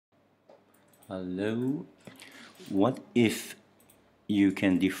Hello. What if you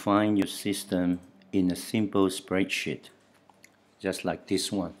can define your system in a simple spreadsheet, just like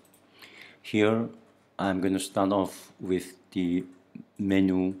this one? Here, I'm going to start off with the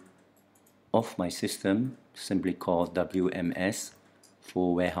menu of my system, simply called WMS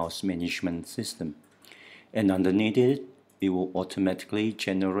for Warehouse Management System. And underneath it, it will automatically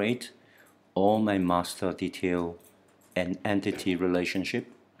generate all my master detail and entity relationship.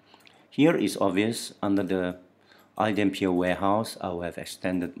 Here is obvious. Under the IDMPO warehouse, I will have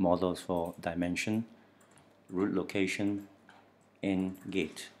extended models for dimension, route location, and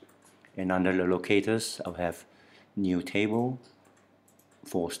gate. And under the locators, I'll have new table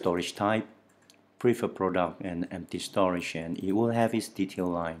for storage type, preferred product, and empty storage, and it will have its detail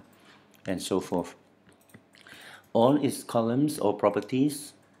line, and so forth. All its columns or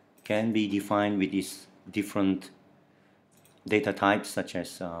properties can be defined with these different data types, such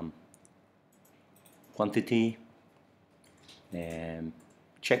as quantity,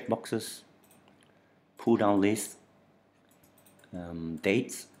 checkboxes, pull down list,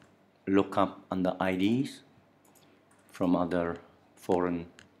 dates, lookup under IDs from other foreign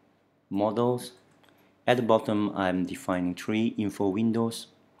models. At the bottom, I'm defining 3 info windows,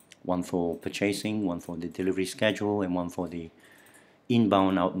 one for purchasing, one for the delivery schedule, and one for the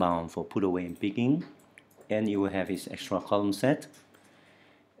inbound, outbound for put away and picking. And you will have its extra column set.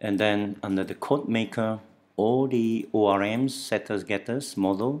 And then under the code maker, all the ORMs, setters, getters,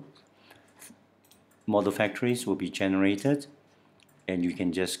 model factories will be generated, and you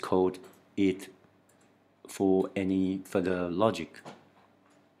can just code it for any further logic.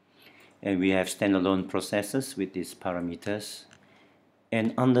 And we have standalone processes with these parameters.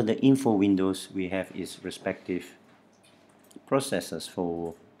 And under the info windows, we have its respective processes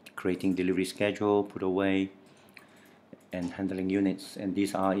for creating delivery schedule, put away, and handling units, and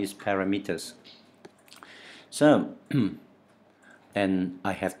these are its parameters. So, and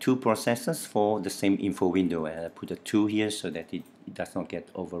I have 2 processes for the same info window, and I put a 2 here so that it does not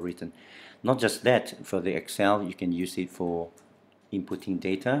get overwritten. Not just that, for the Excel, you can use it for inputting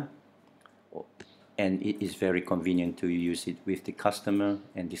data, and it is very convenient to use it with the customer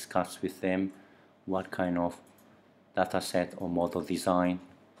and discuss with them what kind of data set or model design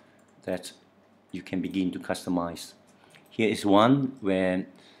that you can begin to customize. Here is one where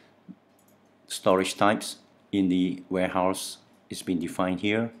storage types in the warehouse is being defined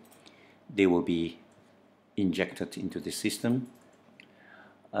here. They will be injected into the system.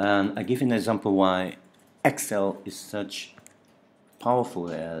 And I give an example why Excel is such powerful.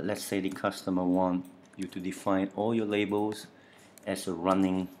 Let's say the customer wants you to define all your labels as a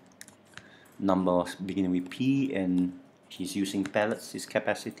running number beginning with P, and he's using pallets. His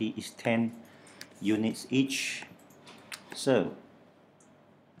capacity is 10 units each. So,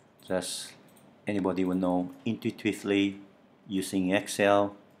 just anybody will know intuitively using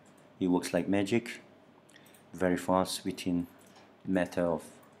Excel, it works like magic, very fast, within a matter of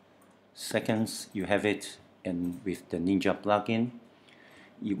seconds you have it. And with the Ninja plugin,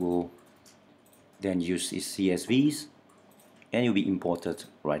 it will then use its CSVs and it will be imported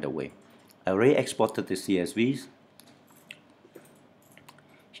right away. I already exported the CSVs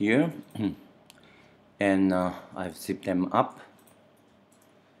here and I've zipped them up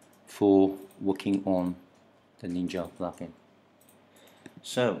for working on the Ninja plugin.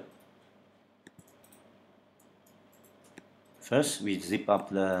 So first we zip up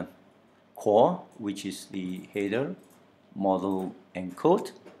the core, which is the header, model, and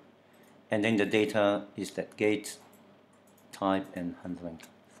code, and then the data is that gate, type, and handling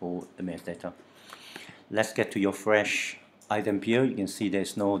for the mass data. Let's get to your fresh item here. You can see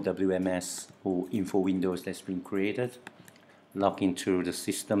there's no WMS or info windows that's been created. Log into the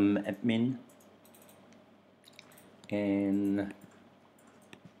system admin and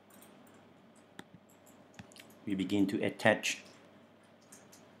we begin to attach.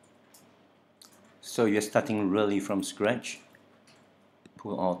 So you're starting really from scratch.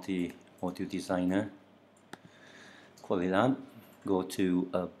 Pull out the audio designer, call it up, go to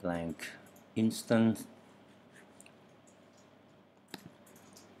a blank instance,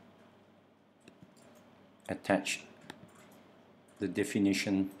 attach the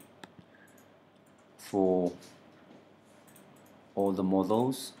definition for all the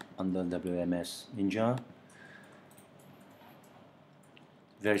models under WMS Ninja.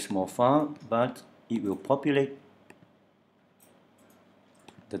 Very small file, but it will populate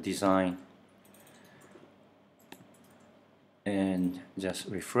the design, and just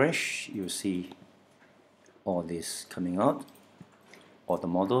refresh, you'll see all this coming out, all the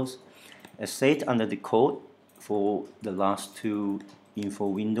models. As said, under the code for the last 2 info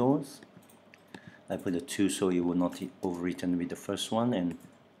windows, I put a 2 so it will not overwritten with the first one, and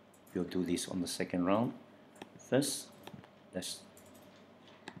we'll do this on the second round. First, let's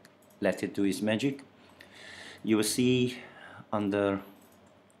let it do its magic. You will see under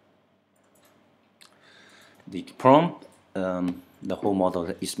the prompt the whole model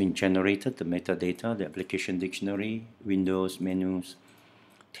that is being generated, the metadata, the application dictionary, windows, menus,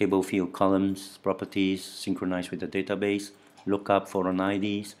 table field columns, properties, synchronized with the database, lookup, foreign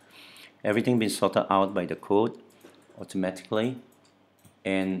IDs, everything been sorted out by the code automatically.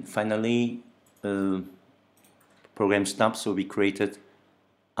 And finally, program stubs will be created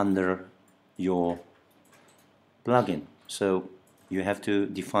under your plugin. So you have to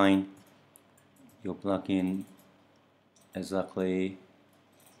define your plugin exactly,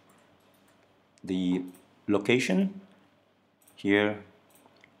 the location here,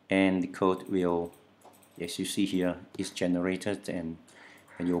 and the code will, as you see here, is generated, and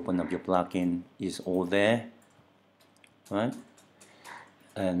when you open up your plugin, is all there, right?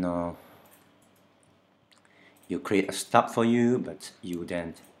 And you create a stub for you, but you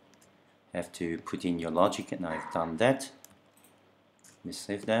then have to put in your logic, and I've done that. Let me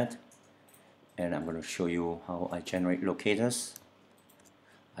save that, and I'm going to show you how I generate locators.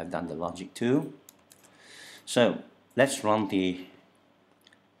 I've done the logic too. So let's run the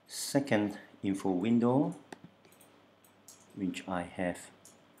second info window, which I have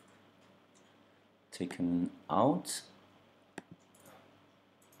taken out.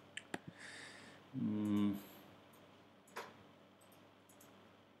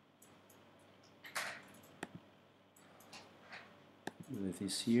 With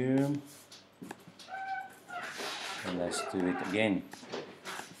this here, and let's do it again.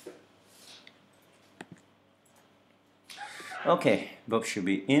 Okay, both should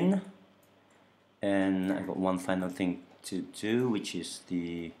be in, and I got one final thing to do, which is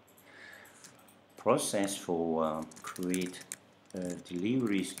the process for create a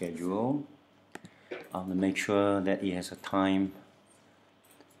delivery schedule. I want to make sure that it has a time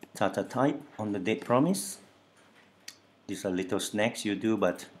data type on the date promise. These are little snacks you do,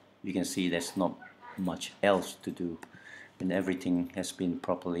 but you can see there's not much else to do, and everything has been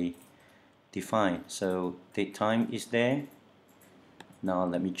properly defined. So date time is there. Now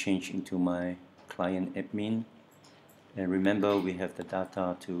let me change into my client admin, and remember we have the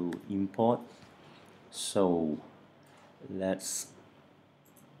data to import, so let's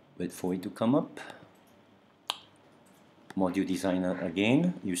wait for it to come up. Module designer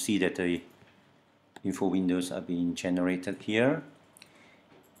again, you see that the info windows are being generated here,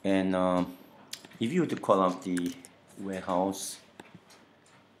 and if you were to call out the warehouse,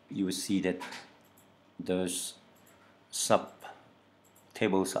 you will see that those sub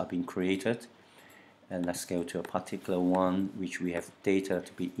tables are being created. And let's go to a particular one which we have data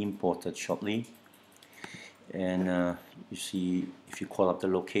to be imported shortly. And you see, if you call up the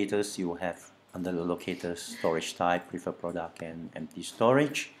locators, you will have under the locators storage type, preferred product, and empty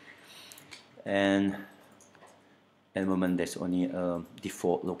storage. And at the moment there's only a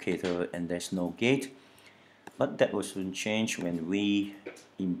default locator and there's no gate, but that will soon change when we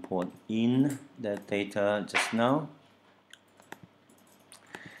import in the data just now.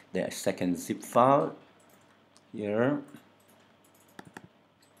 There's a second zip file here.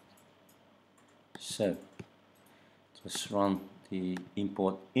 So just run the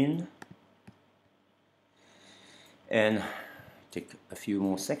import in and take a few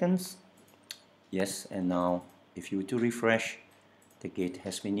more seconds. Yes, and now if you were to refresh, the gate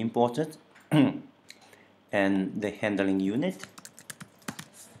has been imported and the handling unit,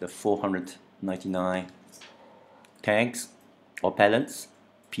 the 499 tags or pallets,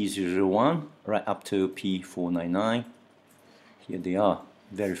 P001 right up to P499. Here they are,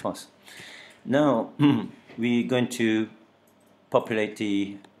 very fast. Now we're going to populate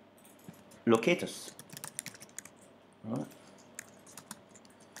the locators. Right.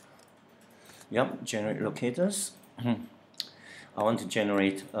 Yep, generate locators. I want to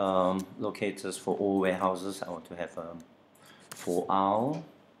generate locators for all warehouses. I want to have 4 owl,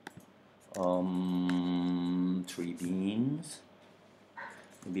 3 beans,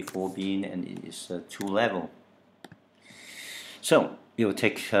 maybe 4 bean, and it is 2 level. So it will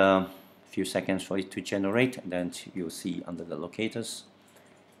take a few seconds for it to generate, and then you'll see under the locators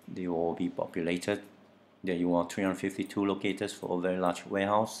they will all be populated. There you are, 352 locators for a very large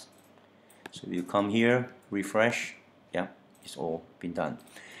warehouse. So you come here, refresh, yeah, it's all been done.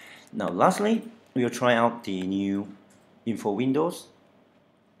 Now lastly, we'll try out the new info windows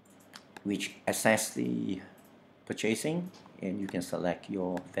which assess the purchasing, and you can select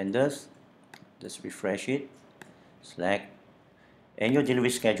your vendors. Just refresh it, select, and your delivery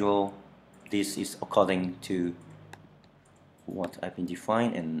schedule this is according to what I've been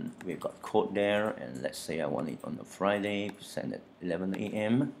defined, and we've got code there. And let's say I want it on a Friday, send at 11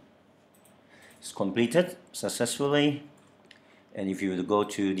 a.m. It's completed successfully. And if you go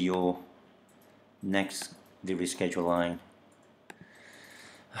to your next delivery schedule line,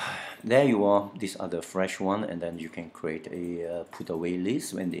 there you are. These are the fresh one, and then you can create a put away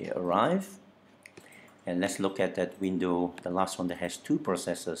list when they arrive. And let's look at that window, the last one that has two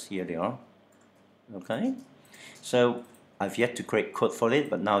processors. Here they are. Okay, so I've yet to create code for it,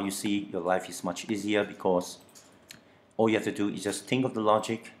 but now you see your life is much easier, because all you have to do is just think of the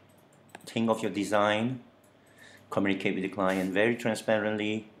logic, think of your design, communicate with the client very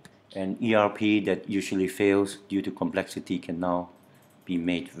transparently, and ERP that usually fails due to complexity can now be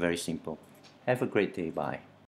made very simple. Have a great day. Bye.